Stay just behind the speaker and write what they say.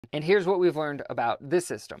And here's what we've learned about this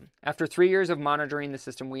system. After 3 years of monitoring the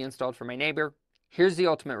system we installed for my neighbor, here's the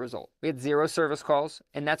ultimate result. We had 0 service calls,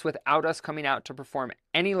 and that's without us coming out to perform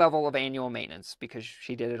any level of annual maintenance because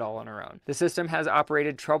she did it all on her own. The system has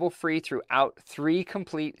operated trouble-free throughout 3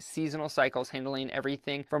 complete seasonal cycles, handling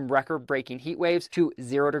everything from record-breaking heat waves to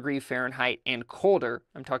 0°F and colder.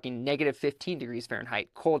 I'm talking -15°F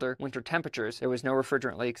colder winter temperatures. There was no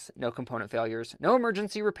refrigerant leaks, no component failures, no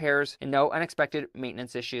emergency repairs, and no unexpected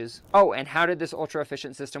maintenance issues. Oh, and how did this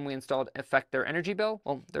ultra-efficient system we installed affect their energy bill?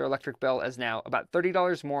 Well, their electric bill is now about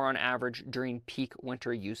 $30 more on average during peak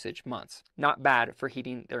winter usage months. Not bad for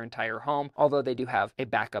heating their entire home, although they do have a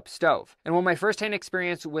backup stove. And while my firsthand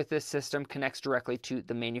experience with this system connects directly to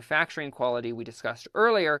the manufacturing quality we discussed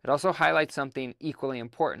earlier, it also highlights something equally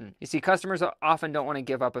important. You see, customers often don't want to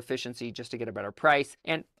give up efficiency just to get a better price,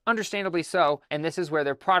 and understandably so, and this is where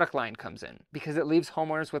their product line comes in, because it leaves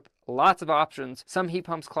homeowners with lots of options. Some heat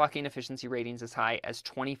pumps clocking efficiency ratings as high as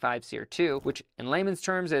 25 SEER2, which in layman's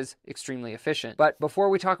terms is extremely efficient. But before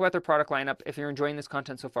we talk about their product lineup, if you're enjoying this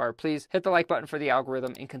content so far, please hit the like button for the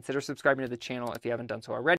algorithm and consider subscribing to the channel if you haven't done so already.